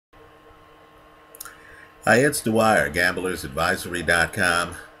Hi, it's Dwyer,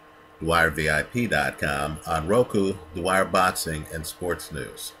 gamblersadvisory.com, dwyervip.com, on Roku, Dwyer Boxing and Sports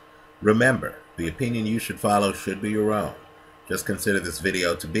News. Remember, the opinion you should follow should be your own. Just consider this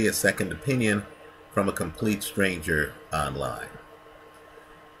video to be a second opinion from a complete stranger online.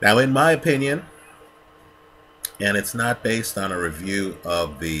 Now, in my opinion, and it's not based on a review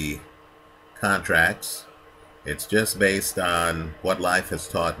of the contracts, it's just based on what life has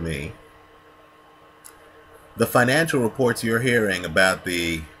taught me. The financial reports you're hearing about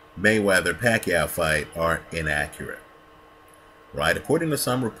the Mayweather-Pacquiao fight are inaccurate. Right? According to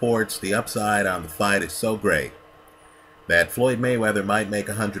some reports, the upside on the fight is so great that Floyd Mayweather might make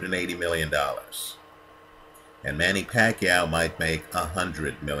 $180 million. And Manny Pacquiao might make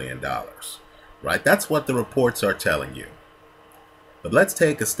 $100 million. Right? That's what the reports are telling you. But let's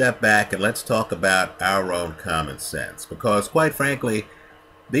take a step back and let's talk about our own common sense. Because quite frankly,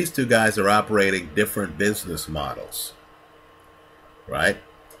 these two guys are operating different business models, right?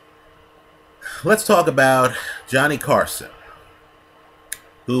 Let's talk about Johnny Carson,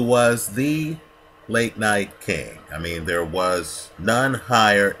 who was the late night king. I mean, there was none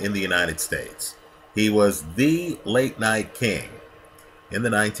higher in the United States. He was the late night king in the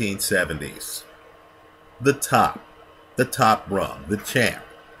 1970s. The top rung, the champ,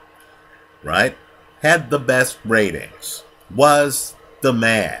 right? Had the best ratings, was the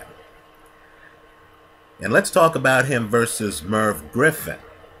man. And let's talk about him versus Merv Griffin.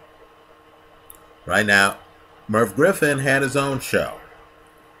 Right now, Merv Griffin had his own show.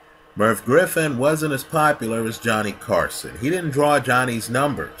 Merv Griffin wasn't as popular as Johnny Carson. He didn't draw Johnny's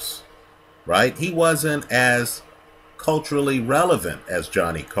numbers, right? He wasn't as culturally relevant as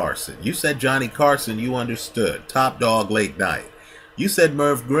Johnny Carson. You said Johnny Carson, you understood. Top dog late night. You said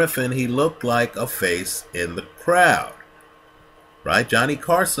Merv Griffin, he looked like a face in the crowd. Right? Johnny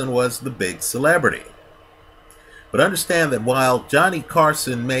Carson was the big celebrity. But understand that while Johnny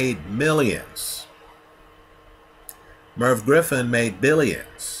Carson made millions, Merv Griffin made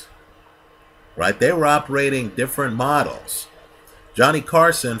billions. Right? They were operating different models. Johnny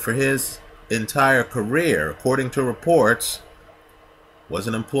Carson, for his entire career, according to reports, was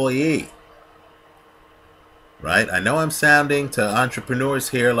an employee. Right? I know I'm sounding to entrepreneurs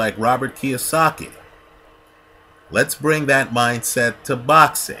here like Robert Kiyosaki. Let's bring that mindset to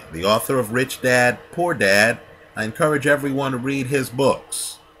boxing. The author of Rich Dad, Poor Dad, I encourage everyone to read his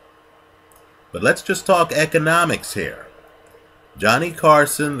books. But let's just talk economics here. Johnny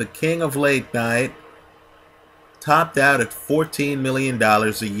Carson, the king of late night, topped out at $14 million a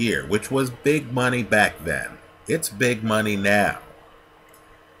year, which was big money back then. It's big money now.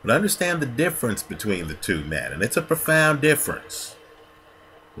 But understand the difference between the two men, and it's a profound difference,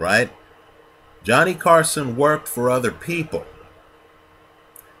 right? Johnny Carson worked for other people.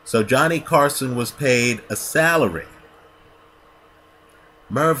 So Johnny Carson was paid a salary.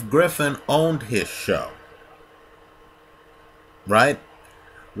 Merv Griffin owned his show. Right?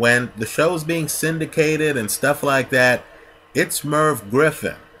 When the show's being syndicated and stuff like that, it's Merv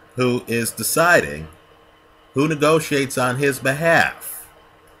Griffin who is deciding who negotiates on his behalf.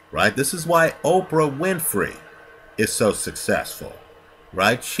 Right? This is why Oprah Winfrey is so successful.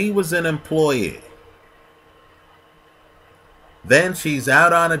 Right? She was an employee. Then she's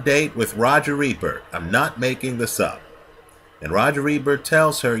out on a date with Roger Ebert. I'm not making this up. And Roger Ebert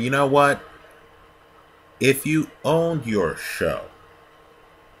tells her, you know what? If you owned your show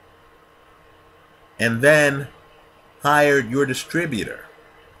and then hired your distributor,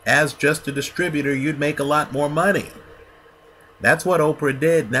 as just a distributor, you'd make a lot more money. That's what Oprah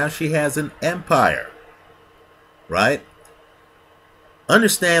did. Now she has an empire. Right?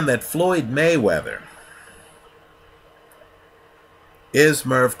 Understand that Floyd Mayweather is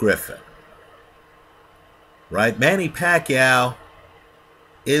Merv Griffin. Right? Manny Pacquiao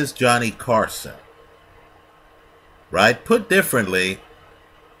is Johnny Carson. Right? Put differently,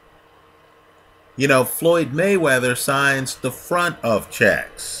 you know, Floyd Mayweather signs the front of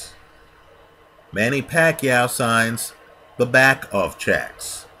checks. Manny Pacquiao signs the back of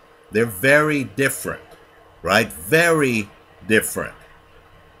checks. They're very different. Right? Very different.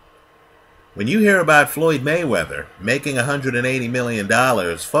 When you hear about Floyd Mayweather making $180 million,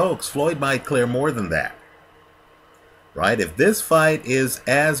 folks, Floyd might clear more than that. Right? If this fight is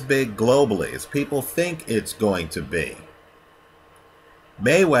as big globally as people think it's going to be,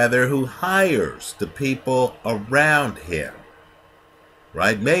 Mayweather, who hires the people around him,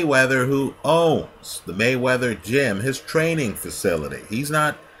 right? Mayweather, who owns the Mayweather gym, his training facility. He's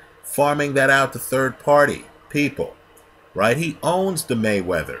not farming that out to third-party people, right? He owns the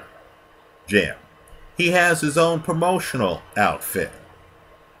Mayweather gym. He has his own promotional outfit.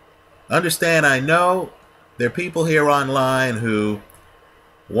 Understand, I know There are people here online who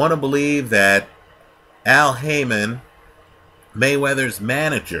want to believe that Al Heyman, Mayweather's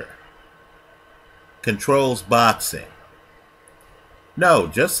manager, controls boxing. No,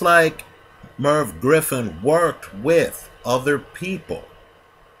 just like Merv Griffin worked with other people,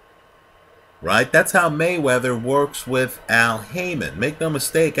 right? That's how Mayweather works with Al Heyman. Make no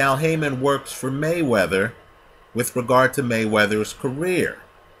mistake, Al Heyman works for Mayweather with regard to Mayweather's career,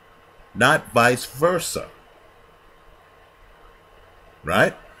 not vice versa,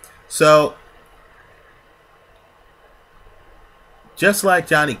 right? So, just like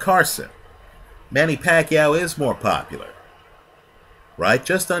Johnny Carson, Manny Pacquiao is more popular, right?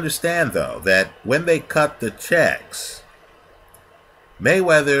 Just understand, though, that when they cut the checks,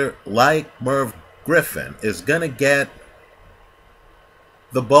 Mayweather, like Merv Griffin, is going to get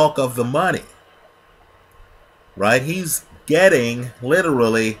the bulk of the money, right? He's getting,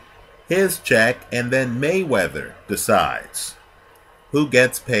 literally, his check, and then Mayweather decides who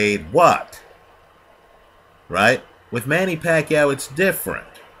gets paid what, right? With Manny Pacquiao, it's different.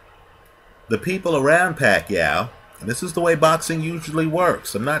 The people around Pacquiao, and this is the way boxing usually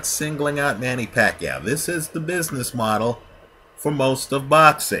works. I'm not singling out Manny Pacquiao. This is the business model for most of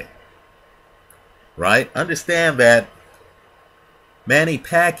boxing, right? Understand that Manny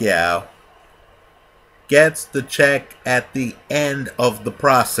Pacquiao gets the check at the end of the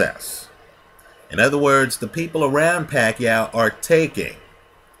process. In other words, the people around Pacquiao are taking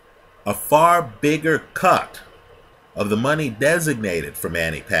a far bigger cut of the money designated for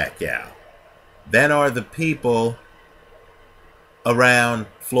Manny Pacquiao than are the people around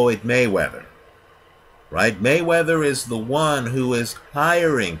Floyd Mayweather, right? Mayweather is the one who is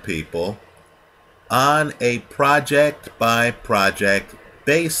hiring people on a project-by-project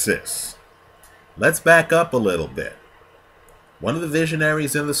basis. Let's back up a little bit. One of the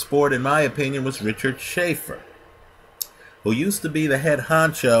visionaries in the sport, in my opinion, was Richard Schaefer, who used to be the head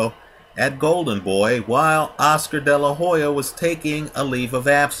honcho at Golden Boy while Oscar De La Hoya was taking a leave of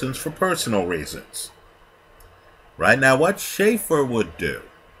absence for personal reasons. Right now, what Schaefer would do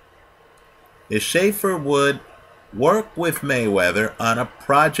is Schaefer would work with Mayweather on a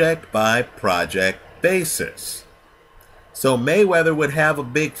project-by-project basis. So Mayweather would have a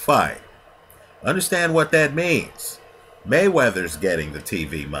big fight. Understand what that means. Mayweather's getting the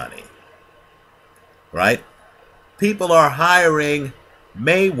TV money, right? People are hiring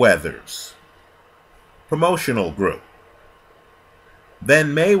Mayweather's promotional group.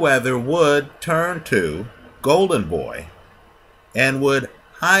 Then Mayweather would turn to Golden Boy and would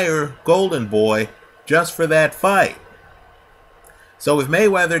hire Golden Boy just for that fight. So if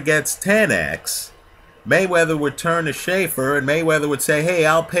Mayweather gets 10x, Mayweather would turn to Schaefer and Mayweather would say, hey,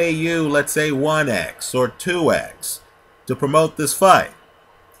 I'll pay you, let's say 1x or 2x to promote this fight.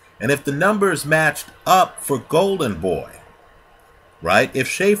 And if the numbers matched up for Golden Boy, right? If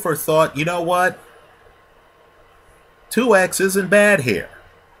Schaefer thought, you know what? 2x isn't bad here.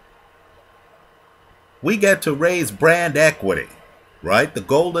 We get to raise brand equity, right? The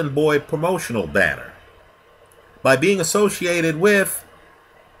Golden Boy promotional banner by being associated with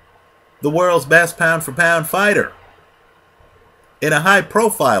the world's best pound-for-pound fighter in a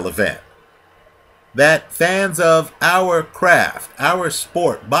high-profile event that fans of our craft, our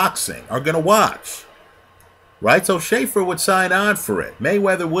sport, boxing, are going to watch. Right? So Schaefer would sign on for it.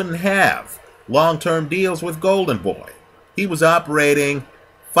 Mayweather wouldn't have long-term deals with Golden Boy. He was operating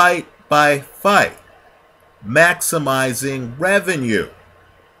fight by fight, maximizing revenue.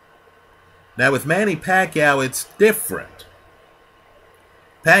 Now with Manny Pacquiao, it's different.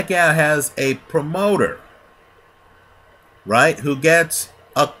 Pacquiao has a promoter, right, who gets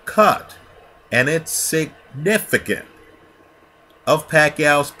a cut, and it's significant, of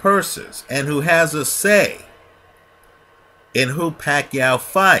Pacquiao's purses, and who has a say in who Pacquiao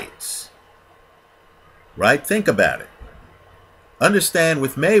fights. Right? Think about it. Understand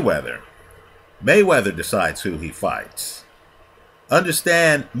with Mayweather, Mayweather decides who he fights.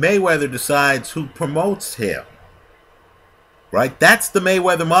 Understand, Mayweather decides who promotes him. Right? That's the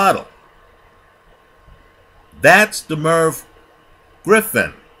Mayweather model. That's the Merv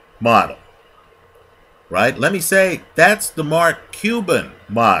Griffin model. Right? Let me say, that's the Mark Cuban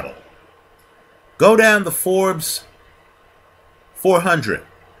model. Go down the Forbes 400,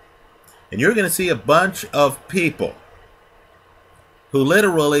 and you're going to see a bunch of people who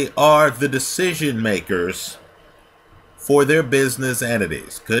literally are the decision makers for their business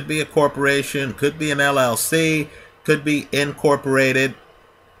entities. Could be a corporation, could be an LLC, could be incorporated,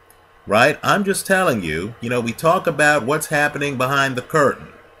 right? I'm just telling you, we talk about what's happening behind the curtain.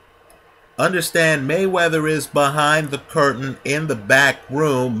 Understand, Mayweather is behind the curtain in the back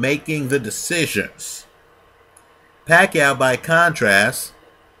room making the decisions. Pacquiao, by contrast,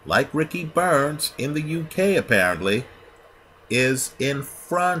 like Ricky Burns in the UK apparently, is in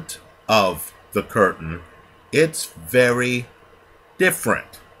front of the curtain. It's very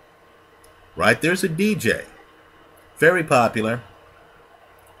different, right? There's a DJ, very popular,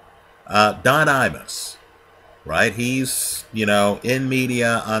 Don Imus, right? He's, in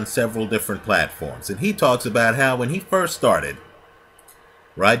media on several different platforms. And he talks about how when he first started,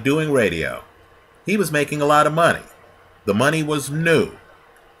 right, doing radio, he was making a lot of money. The money was new.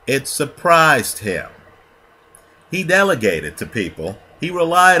 It surprised him. He delegated to people. He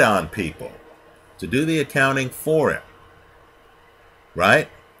relied on people to do the accounting for him, right?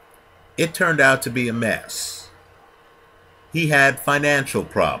 It turned out to be a mess. He had financial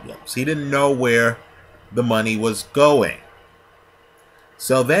problems. He didn't know where the money was going.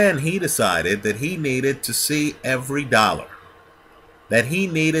 So then he decided that he needed to see every dollar, that he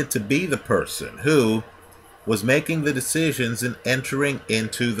needed to be the person who was making the decisions and entering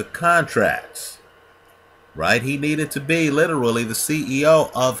into the contracts, right? He needed to be literally the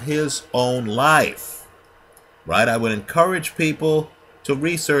CEO of his own life, right? I would encourage people to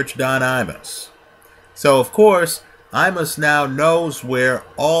research Don Imus. So, of course, Imus now knows where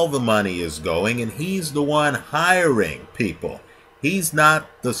all the money is going, and he's the one hiring people. He's not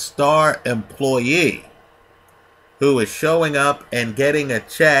the star employee who is showing up and getting a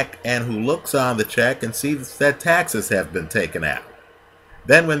check and who looks on the check and sees that taxes have been taken out.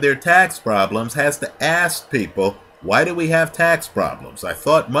 Then when there are tax problems, has to ask people, why do we have tax problems? I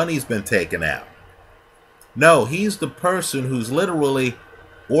thought money's been taken out. No, he's the person who's literally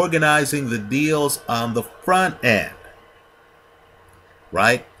organizing the deals on the front end,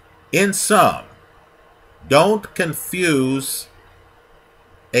 right? In sum, don't confuse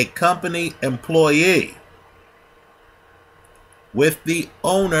a company employee with the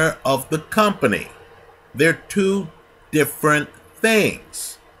owner of the company. They're two different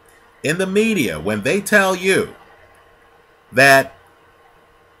things. In the media, when they tell you that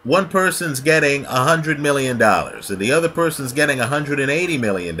one person's getting $100 million and the other person's getting $180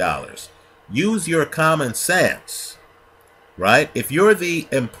 million, use your common sense, right? If you're the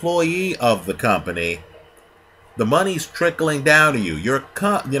employee of the company, the money's trickling down to you.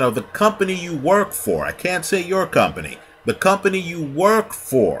 The company you work for, I can't say your company, the company you work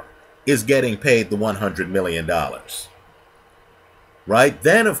for is getting paid the $100 million. Right?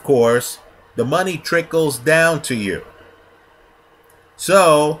 Then, of course, the money trickles down to you.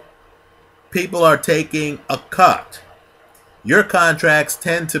 So, people are taking a cut. Your contracts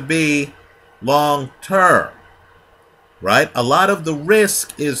tend to be long-term. Right? A lot of the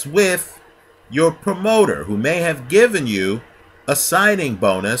risk is with your promoter, who may have given you a signing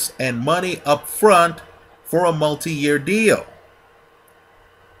bonus and money up front for a multi-year deal.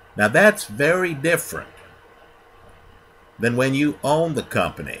 Now that's very different than when you own the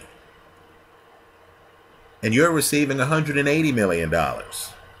company and you're receiving $180 million,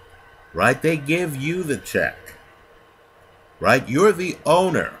 right? They give you the check, right? You're the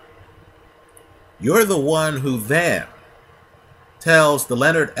owner. You're the one who then tells the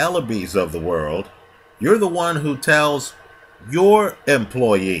Leonard Ellerbys of the world, you're the one who tells your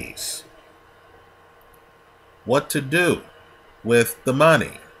employees what to do with the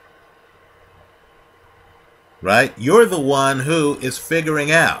money, right? You're the one who is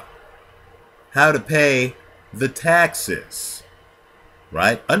figuring out how to pay the taxes,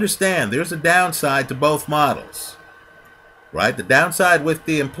 right? Understand, there's a downside to both models, right? The downside with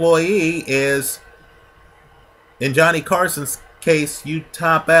the employee is, in Johnny Carson's case, you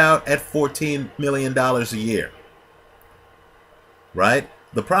top out at $14 million a year, right?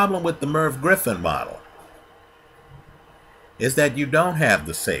 The problem with the Merv Griffin model is that you don't have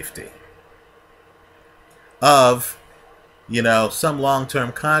the safety of, some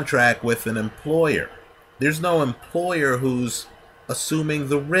long-term contract with an employer. There's no employer who's assuming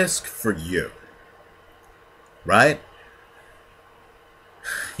the risk for you, right?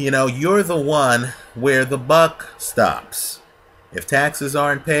 You're the one where the buck stops. If taxes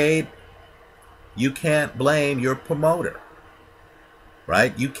aren't paid, you can't blame your promoter,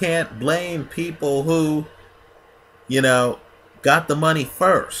 right? You can't blame people who, got the money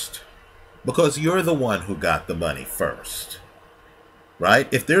first, because you're the one who got the money first, right?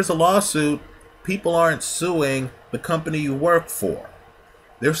 If there's a lawsuit, people aren't suing the company you work for.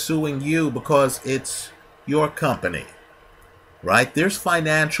 They're suing you because it's your company, right? There's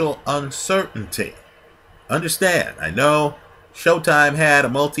financial uncertainty. Understand, I know Showtime had a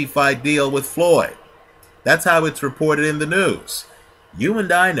multi-fight deal with Floyd. That's how it's reported in the news. You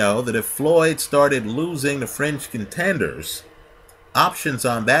and I know that if Floyd started losing to French contenders, options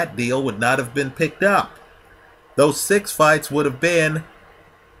on that deal would not have been picked up. those 6 fights would have been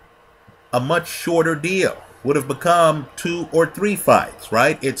a much shorter deal. Would have become 2 or 3 fights,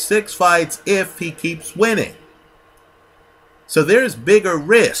 right? It's 6 fights if he keeps winning. So there's bigger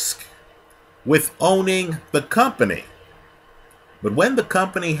risk with owning the company. But when the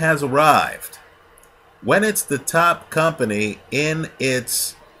company has arrived, when it's the top company in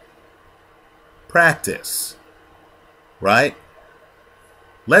its practice, right?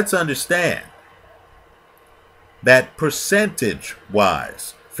 Let's understand that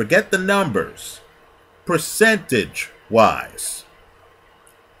percentage-wise, forget the numbers, percentage-wise,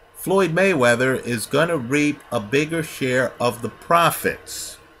 Floyd Mayweather is going to reap a bigger share of the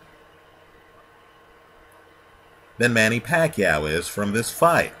profits than Manny Pacquiao is from this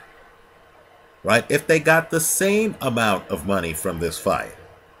fight, right? If they got the same amount of money from this fight,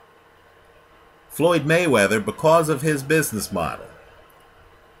 Floyd Mayweather, because of his business model,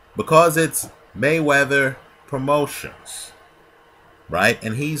 because it's Mayweather Promotions, right?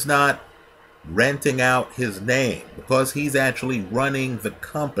 And he's not renting out his name, because he's actually running the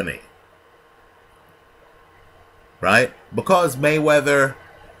company, right? Because Mayweather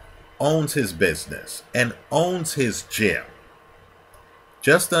owns his business and owns his gym.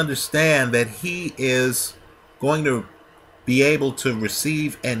 Just understand that he is going to be able to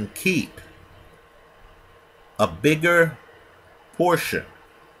receive and keep a bigger portion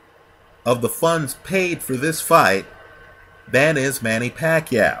of the funds paid for this fight than is Manny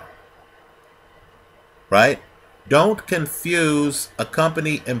Pacquiao, right? Don't confuse a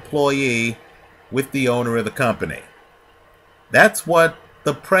company employee with the owner of the company. That's what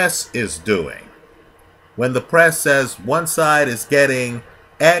the press is doing. When the press says one side is getting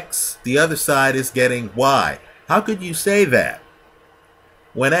X, the other side is getting Y. How could you say that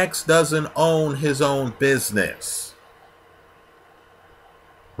when X doesn't own his own business?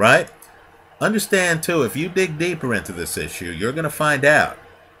 Right? Understand, too, if you dig deeper into this issue, you're going to find out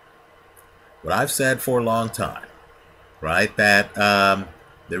what I've said for a long time, right? That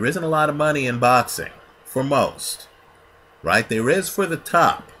there isn't a lot of money in boxing for most, right? There is for the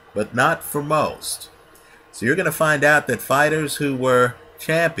top, but not for most. So you're going to find out that fighters who were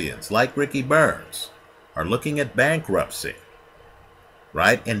champions, like Ricky Burns, are looking at bankruptcy,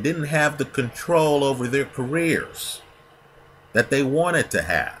 right? And didn't have the control over their careers that they wanted to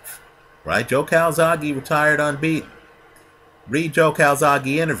have, right? Joe Calzaghe retired unbeaten. Read Joe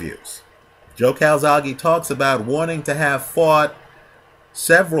Calzaghe interviews. Joe Calzaghe talks about wanting to have fought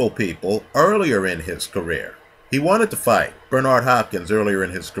several people earlier in his career. He wanted to fight Bernard Hopkins earlier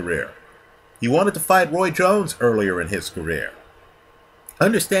in his career. He wanted to fight Roy Jones earlier in his career.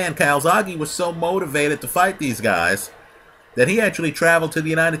 Understand, Calzaghe was so motivated to fight these guys that he actually traveled to the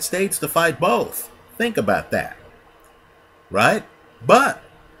United States to fight both. Think about that, right? But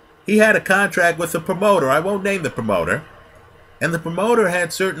he had a contract with the promoter. I won't name the promoter. And the promoter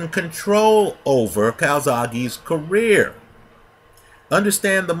had certain control over Calzaghe's career.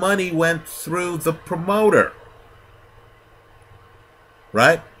 Understand, the money went through the promoter,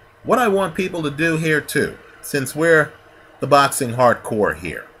 right? What I want people to do here too, since we're the boxing hardcore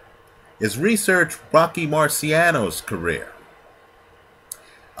here, is research Rocky Marciano's career.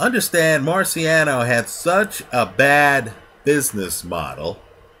 Understand, Marciano had such a bad business model,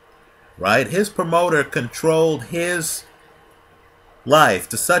 right? His promoter controlled his life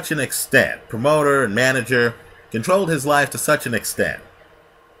to such an extent. Promoter and manager controlled his life to such an extent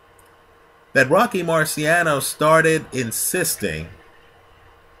that Rocky Marciano started insisting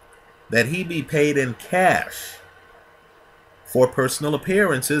that he be paid in cash for personal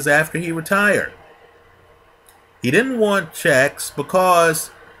appearances after he retired. He didn't want checks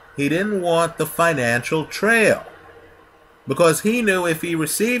because he didn't want the financial trail. Because he knew if he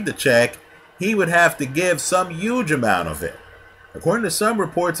received a check, he would have to give some huge amount of it. According to some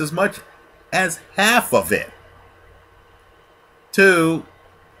reports, as much as half of it to,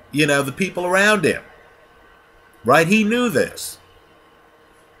 the people around him. Right? He knew this.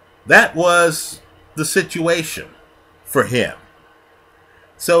 That was the situation for him.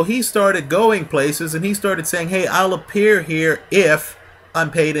 So he started going places and he started saying, hey, I'll appear here if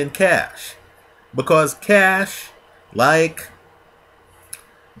I'm paid in cash. Because cash, like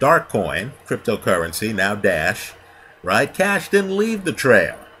dark coin, cryptocurrency, now Dash, right? Cash didn't leave the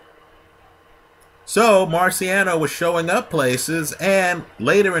trail. So Marciano was showing up places, and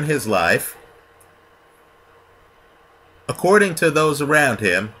later in his life, according to those around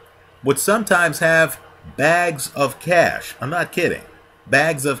him, would sometimes have bags of cash. I'm not kidding.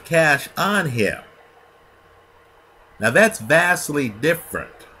 Bags of cash on him. Now that's vastly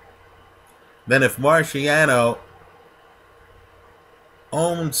different than if Marciano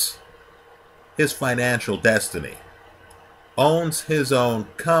owns his financial destiny, owns his own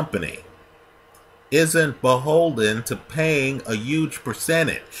company, isn't beholden to paying a huge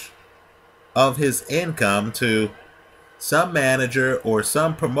percentage of his income to some manager or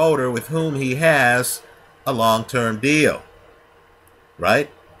some promoter with whom he has a long-term deal, right?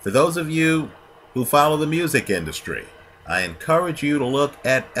 For those of you who follow the music industry, I encourage you to look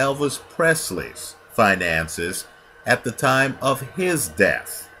at Elvis Presley's finances at the time of his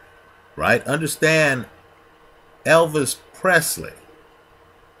death, right? Understand Elvis Presley,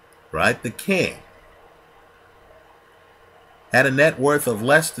 right, the king, had a net worth of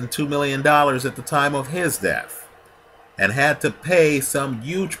less than $2 million at the time of his death and had to pay some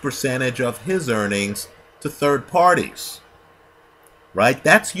huge percentage of his earnings to third parties, right?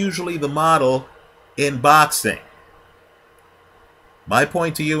 That's usually the model in boxing. My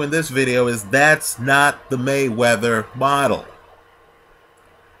point to you in this video is that's not the Mayweather model,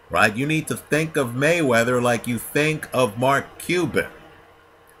 right? You need to think of Mayweather like you think of Mark Cuban,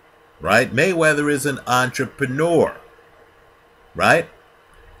 right? Mayweather is an entrepreneur, right?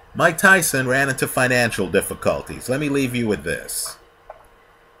 Mike Tyson ran into financial difficulties. Let me leave you with this.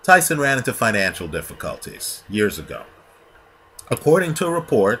 Tyson ran into financial difficulties years ago. According to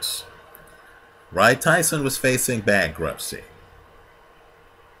reports, right, Tyson was facing bankruptcy.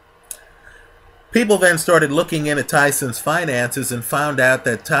 People then started looking into Tyson's finances and found out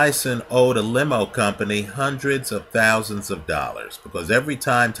that Tyson owed a limo company hundreds of thousands of dollars, because every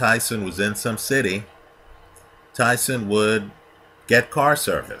time Tyson was in some city, Tyson would get car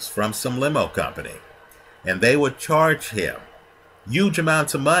service from some limo company, and they would charge him huge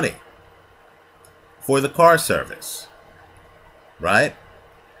amounts of money for the car service, right?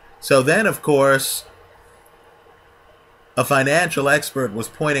 So then, of course, a financial expert was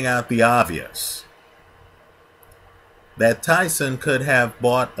pointing out the obvious, that Tyson could have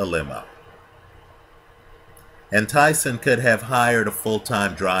bought a limo, and Tyson could have hired a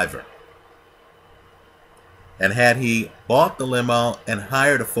full-time driver. And had he bought the limo and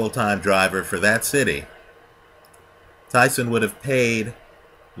hired a full-time driver for that city, Tyson would have paid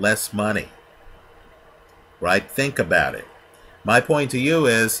less money, right? Think about it. My point to you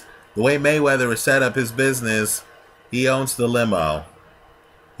is, the way Mayweather has set up his business, he owns the limo,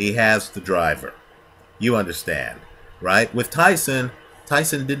 he has the driver. You understand, right? With Tyson,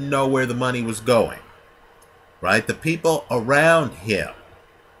 Tyson didn't know where the money was going, right? The people around him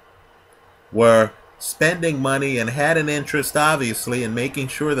were spending money and had an interest, obviously, in making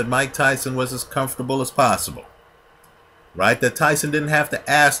sure that Mike Tyson was as comfortable as possible, right? That Tyson didn't have to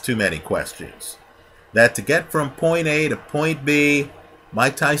ask too many questions. That to get from point A to point B,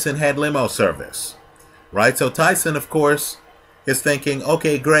 Mike Tyson had limo service, right? So Tyson, of course, is thinking,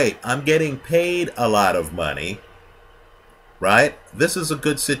 okay, great, I'm getting paid a lot of money, right? This is a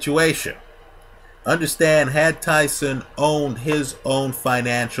good situation. Understand, had Tyson owned his own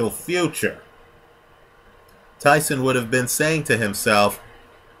financial future, Tyson would have been saying to himself,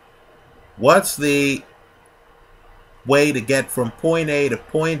 what's the way to get from point A to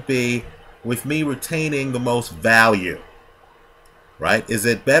point B with me retaining the most value, right? Is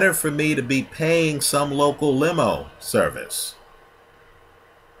it better for me to be paying some local limo service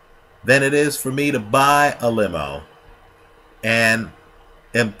than it is for me to buy a limo and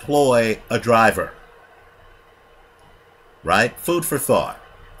employ a driver, right? Food for thought.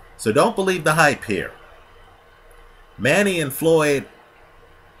 So don't believe the hype here. Manny and Floyd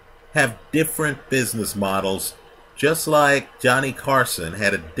have different business models, just like Johnny Carson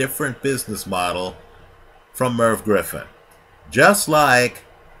had a different business model from Merv Griffin. Just like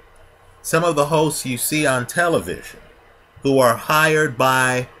some of the hosts you see on television who are hired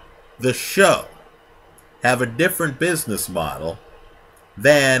by the show have a different business model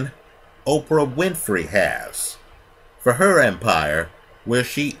than Oprah Winfrey has for her empire, where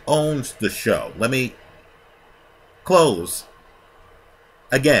she owns the show. Let me close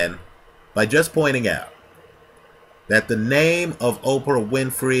again by just pointing out that the name of Oprah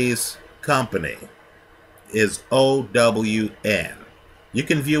Winfrey's company is OWN. You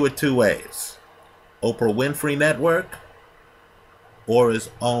can view it two ways: Oprah Winfrey Network or his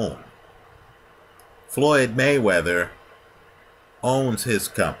own. Floyd Mayweather owns his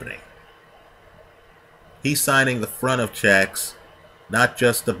company. He's signing the front of checks, not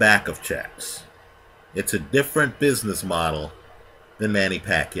just the back of checks. It's a different business model than Manny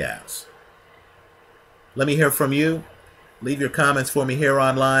Pacquiao's. Let me hear from you. Leave your comments for me here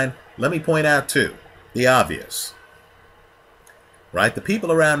online. Let me point out, too, the obvious. Right? The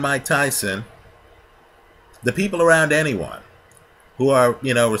people around Mike Tyson, the people around anyone who are,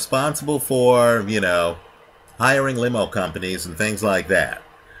 responsible for, hiring limo companies and things like that,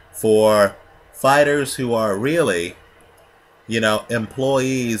 for fighters who are really,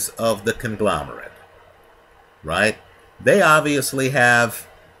 employees of the conglomerate, right? They obviously have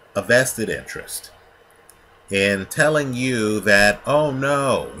a vested interest in telling you that, oh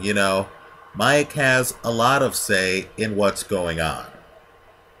no, Mike has a lot of say in what's going on,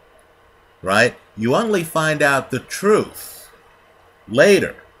 right? You only find out the truth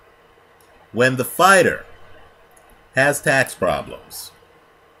later when the fighter has tax problems,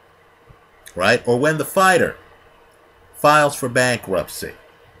 right? Or when the fighter files for bankruptcy,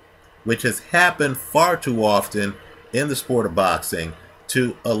 which has happened far too often in the sport of boxing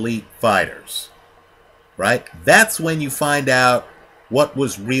to elite fighters, right? That's when you find out what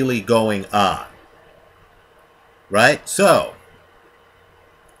was really going on, right? So,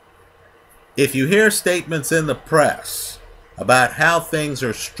 if you hear statements in the press about how things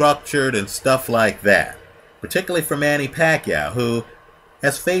are structured and stuff like that, particularly from Manny Pacquiao, who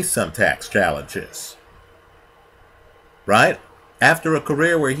has faced some tax challenges, right? After a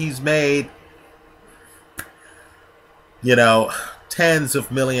career where he's made, tens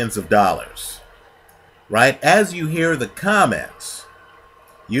of millions of dollars, right? As you hear the comments,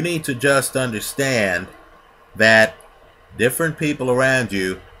 you need to just understand that different people around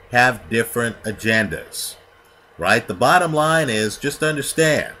you have different agendas, right? The bottom line is just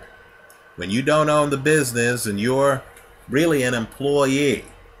understand, when you don't own the business and you're really an employee,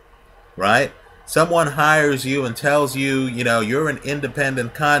 right? Someone hires you and tells you, you're an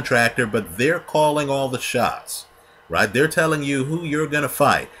independent contractor, but they're calling all the shots, right? They're telling you who you're going to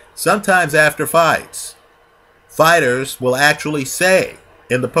fight. Sometimes after fights, fighters will actually say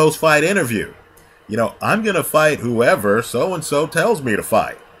in the post-fight interview, I'm going to fight whoever so-and-so tells me to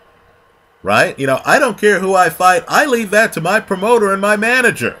fight, right? I don't care who I fight. I leave that to my promoter and my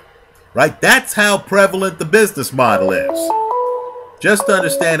manager, right? That's how prevalent the business model is. Just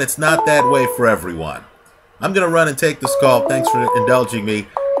understand it's not that way for everyone. I'm going to run and take this call. Thanks for indulging me.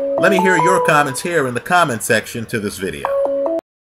 Let me hear your comments here in the comment section to this video.